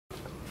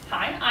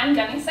Hi, I'm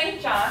Demi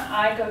St. John.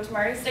 I go to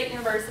Murray State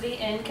University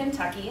in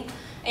Kentucky,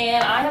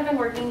 and I have been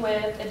working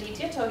with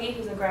Aditya Togi,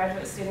 who's a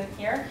graduate student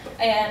here,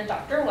 and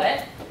Dr.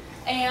 Witt.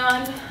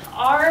 And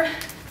our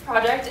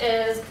project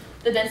is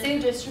the density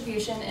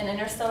distribution in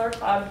interstellar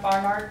cloud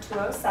Barnard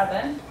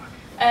 207.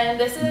 And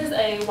this is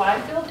a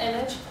wide field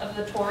image of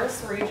the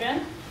torus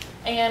region.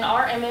 And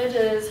our image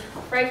is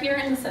right here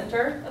in the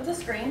center of the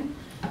screen,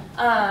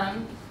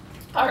 our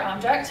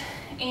object.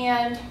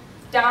 And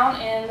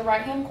down in the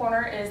right-hand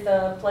corner is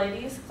the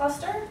Pleiades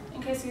cluster,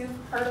 in case you've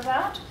heard of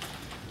that.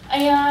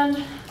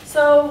 And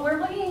so we're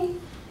looking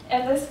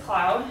at this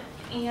cloud,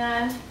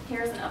 and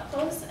here's an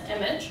up-close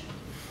image.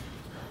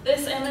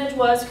 This image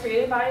was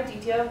created by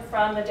Aditya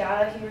from the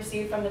data he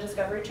received from the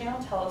Discovery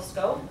Channel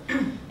telescope.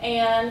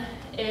 And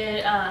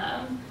it,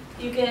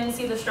 you can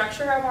see the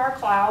structure of our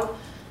cloud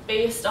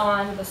based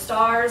on the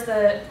stars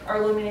that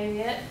are illuminating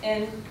it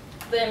in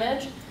the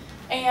image.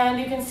 And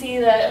you can see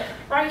that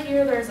right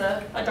here there's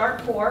a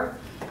dark core.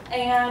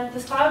 And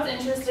this cloud's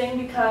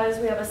interesting because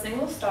we have a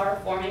single star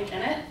forming in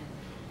it.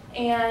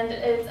 And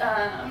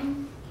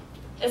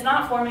it's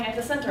not forming at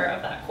the center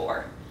of that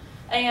core.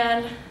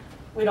 And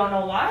we don't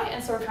know why,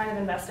 and so we're kind of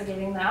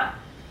investigating that.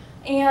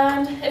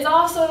 And it's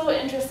also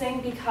interesting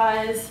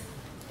because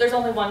there's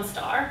only one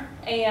star,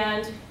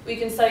 and we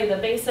can study the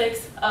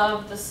basics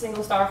of the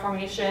single star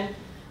formation.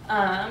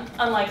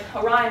 Unlike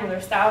Orion, where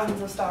there's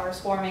thousands of stars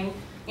forming,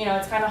 you know,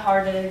 it's kind of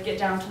hard to get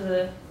down to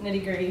the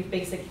nitty-gritty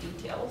basic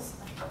details.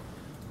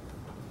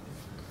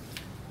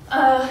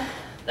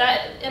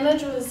 That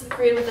image was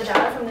created with the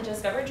data from the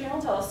Discovery Channel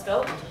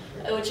telescope,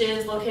 which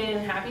is located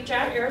in Happy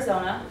Jack,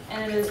 Arizona,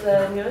 and it is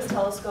the newest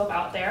telescope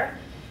out there.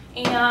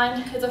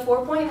 And it's a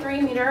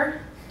 4.3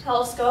 meter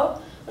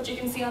telescope, which you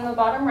can see on the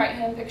bottom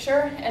right-hand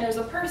picture, and there's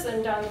a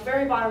person down the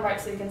very bottom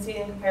right, so you can see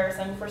in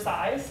comparison for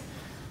size.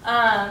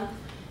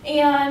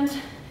 And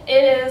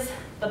it is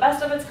the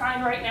best of its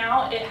kind right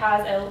now. It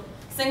has a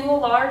single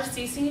large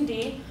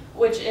CCD,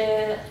 which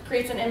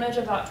creates an image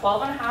about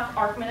 12.5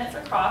 arc minutes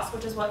across,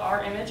 which is what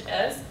our image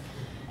is.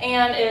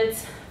 And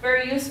it's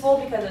very useful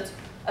because it's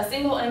a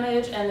single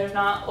image and there's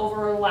not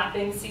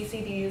overlapping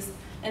CCDs,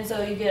 and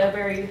so you get a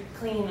very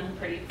clean and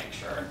pretty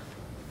picture.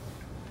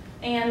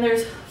 And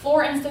there's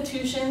 4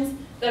 institutions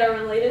that are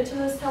related to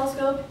this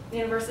telescope, the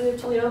University of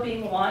Toledo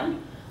being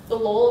one, the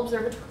Lowell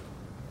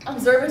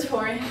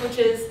Observatory, which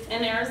is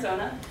in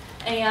Arizona,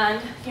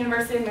 and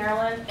University of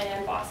Maryland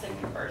and Boston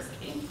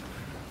University.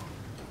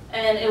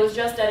 And it was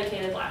just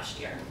dedicated last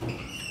year.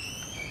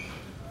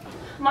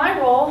 My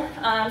role,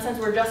 since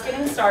we're just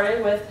getting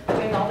started with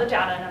doing all the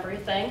data and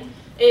everything,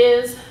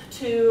 is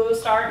to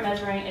start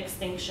measuring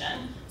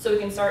extinction so we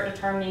can start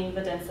determining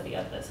the density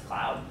of this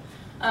cloud.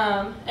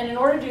 And in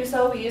order to do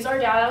so, we use our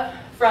data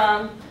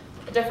from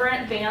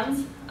different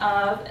bands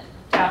of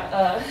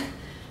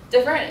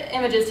different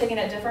images taken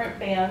at different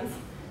bands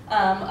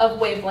of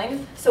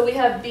wavelength. So we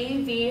have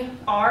B, V,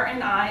 R,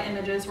 and I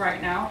images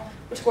right now,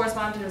 which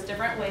correspond to those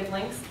different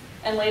wavelengths.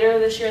 And later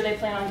this year, they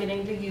plan on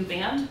getting the U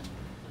band.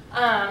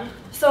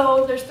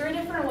 So there's 3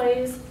 different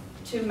ways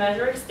to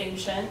measure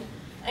extinction.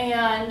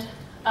 And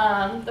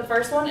the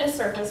first one is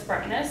surface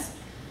brightness,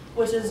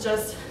 which is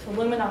just the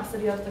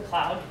luminosity of the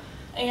cloud.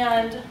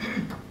 And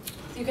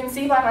you can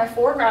see by my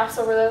 4 graphs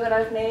over there that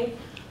I've made,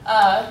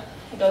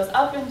 it goes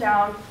up and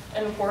down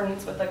in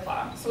accordance with the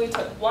cloud. So we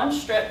took one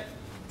strip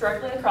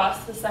directly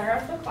across the center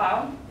of the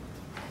cloud,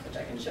 which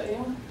I can show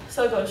you.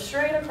 So it goes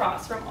straight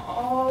across from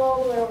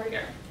all the way over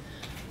here.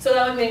 So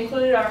that we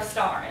included our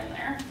star in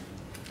there.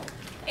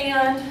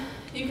 And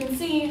you can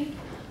see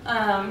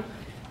the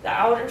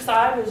outer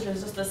side, which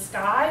is just the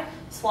sky,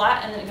 it's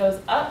flat, and then it goes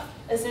up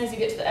as soon as you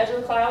get to the edge of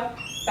the cloud,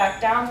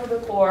 back down to the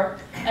core,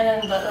 and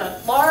then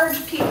the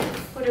large peak,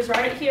 which is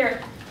right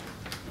here,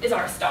 is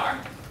our star.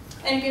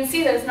 And you can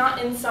see that it's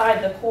not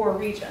inside the core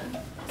region.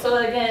 So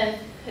that, again,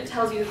 it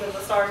tells you that the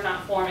star is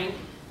not forming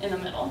in the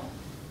middle.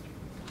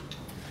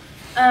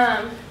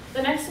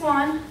 The next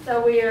one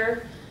that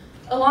we're,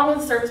 along with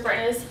the surface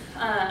brightness,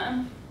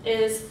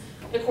 is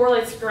it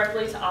correlates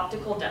directly to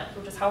optical depth,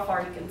 which is how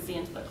far you can see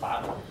into the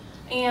cloud.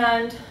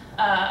 And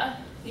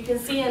you can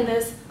see in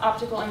this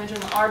optical image in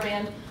the R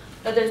band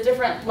that there's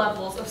different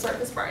levels of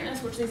surface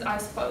brightness, which these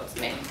isotopes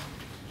make.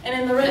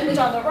 And in the image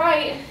on the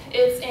right,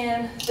 it's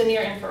in the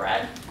near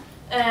infrared.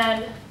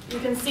 And you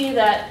can see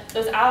that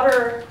those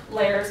outer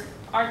layers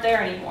aren't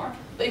there anymore,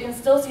 but you can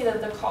still see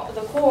that the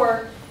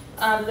core,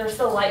 there's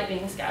still light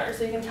being scattered.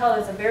 So you can tell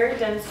it's a very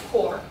dense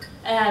core.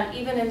 And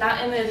even in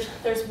that image,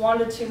 there's 1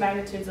 to 2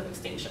 magnitudes of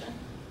extinction.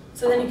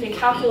 So then you can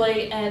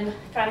calculate and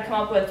kind of come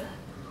up with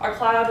our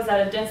cloud is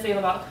at a density of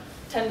about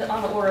 10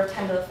 on the order of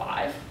 10 to the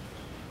 5.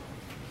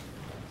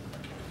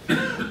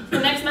 The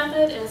next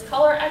method is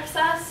color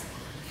excess,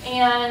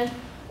 and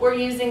we're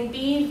using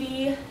B,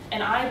 V,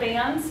 and I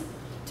bands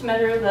to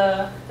measure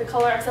the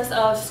color excess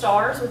of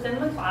stars within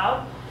the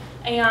cloud.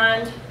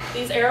 And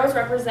these arrows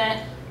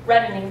represent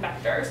reddening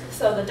vectors.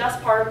 So the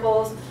dust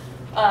particles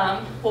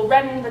will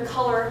redden the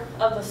color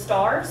of the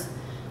stars.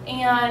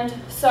 And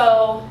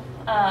so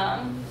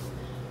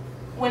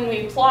when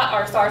we plot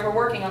our stars, we're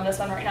working on this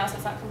one right now, so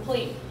it's not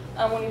complete.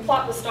 When you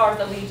plot the stars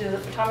that we do the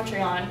photometry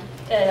on,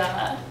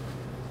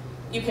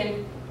 you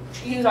can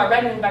use our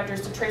reddening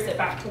vectors to trace it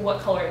back to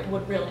what color it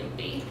would really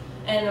be.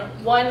 And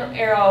one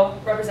arrow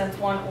represents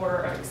one order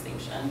of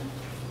extinction.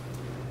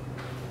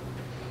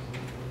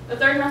 The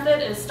third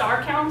method is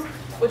star count,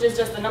 which is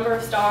just the number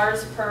of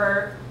stars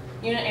per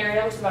unit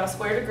area, which is about a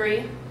square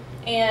degree.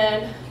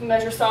 And you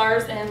measure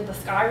stars in the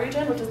sky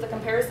region, which is the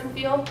comparison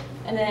field,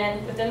 and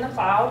then within the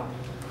cloud,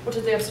 which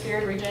is the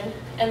obscured region.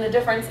 And the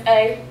difference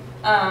A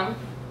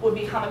would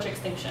be how much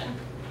extinction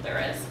there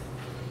is.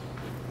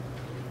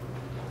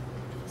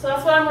 So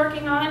that's what I'm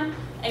working on,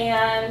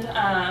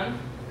 and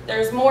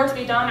there's more to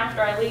be done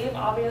after I leave,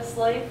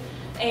 obviously.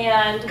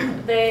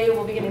 And they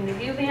will be getting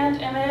the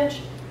U-band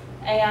image,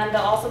 and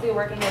they'll also be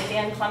working with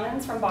Dan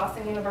Clemens from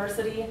Boston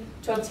University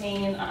to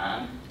obtain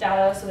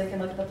data so they can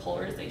look at the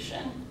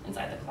polarization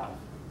inside the cloud.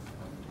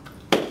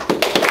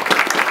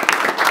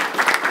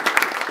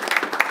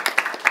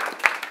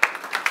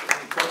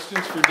 Any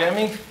questions for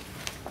Demi?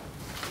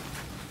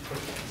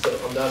 So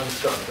I'm not an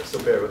astronomer,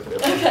 so bear with me.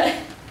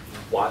 Okay.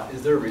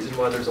 Is there a reason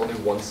why there's only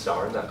one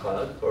star in that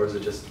cloud? Or is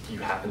it just you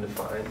happen to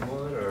find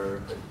one?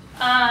 Or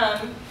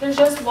There's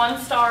just one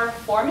star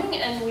forming,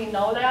 and we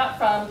know that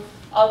from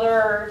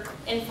other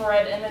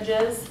infrared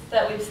images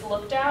that we've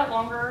looked at,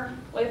 longer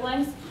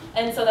wavelengths,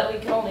 and so that we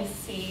can only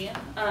see.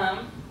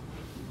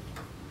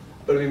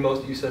 But I mean,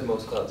 you said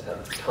most clouds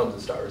have tons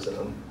of stars in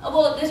them.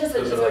 Well, it's just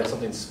So is there like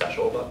something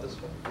special about this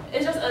one?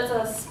 it's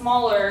a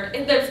smaller.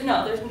 It's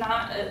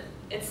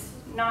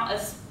not a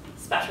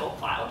special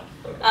cloud,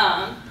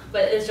 Okay.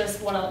 but it's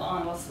just one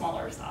on a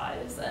smaller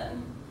size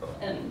and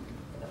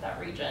that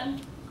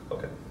region.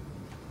 Okay.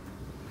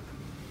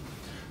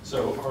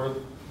 So are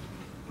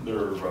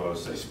there,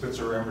 say,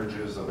 Spitzer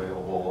images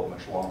available at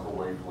much longer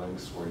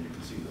wavelengths where you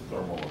can see the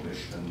thermal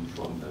emission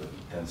from the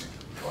dense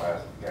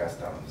gas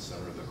down in the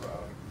center of the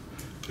cloud?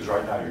 Because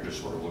right now you're just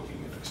sort of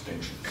looking at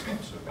extinction, so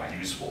it'd be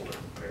useful to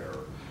compare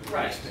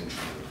the extinction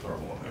to the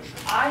thermal emission.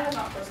 I have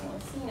not personally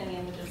seen any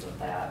images with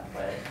that,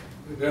 but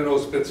There are no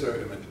Spitzer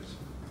images,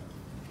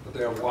 but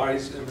there are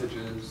WISE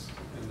images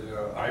and there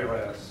are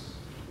IRAS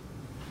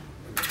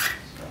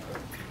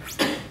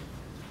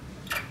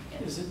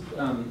images.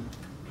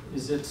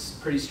 Is it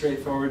pretty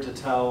straightforward to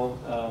tell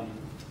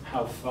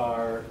how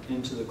far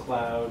into the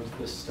cloud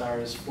the star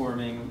is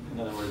forming? In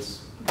other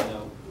words,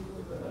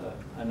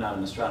 I'm not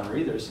an astronomer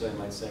either, so I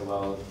might say,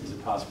 well, is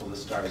it possible the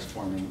star is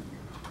forming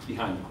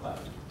behind the cloud?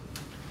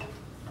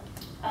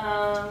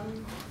 How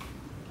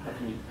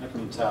can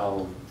you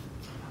tell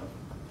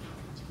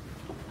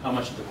how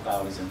much of the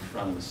cloud is in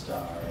front of the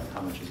star and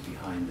how much is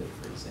behind it,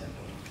 for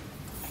example?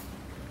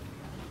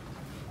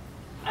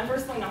 I'm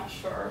personally not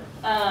sure.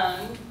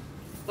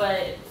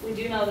 But we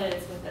do know that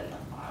it's within the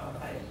cloud.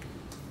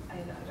 I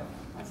don't know.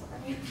 I'm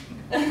sorry.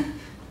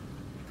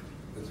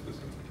 That's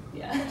specific.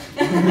 Yeah.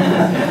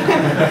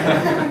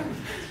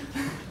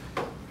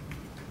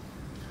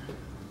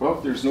 Well,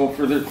 if there's no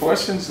further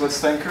questions, let's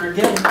thank her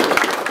again.